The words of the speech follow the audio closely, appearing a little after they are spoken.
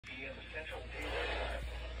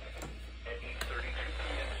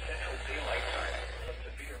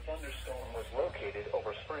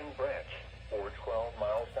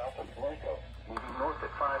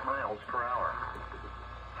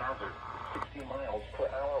hazard. 60 miles per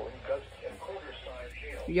hour wind gusts and quarter-size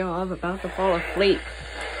hail. Yo, I'm about to fall asleep.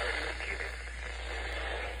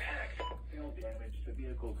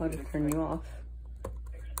 I'll just turn you off.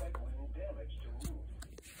 Expect wind damage to roof,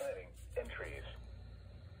 siding, and trees.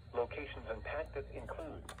 Locations impacted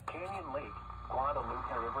include Canyon Lake,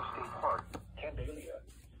 Guadalupe River State Park, Candelia,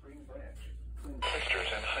 Spring Branch, Twin Sisters,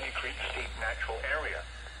 and Honey Creek State Natural Area.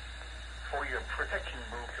 For your protection,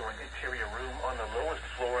 move to an interior room on the lowest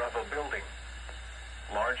floor of a building.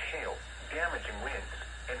 Large hail, damaging winds,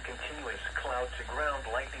 and continuous cloud-to-ground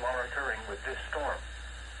lightning are occurring with this storm.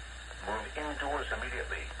 Move indoors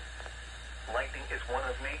immediately. Lightning is one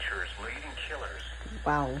of nature's leading killers.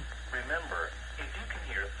 Wow. Remember, if you can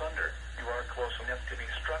hear thunder, you are close enough to be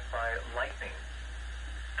struck by lightning.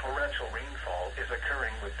 Torrential rainfall is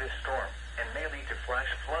occurring with this storm and may lead to flash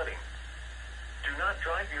flooding. Do not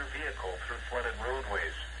drive your vehicle through flooded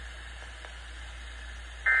roadways.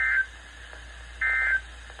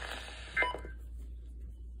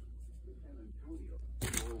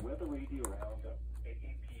 Your weather radio roundup at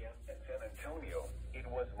 8 p.m. in San Antonio. It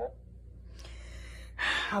was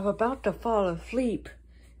I'm about to fall asleep,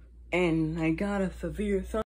 and I got a severe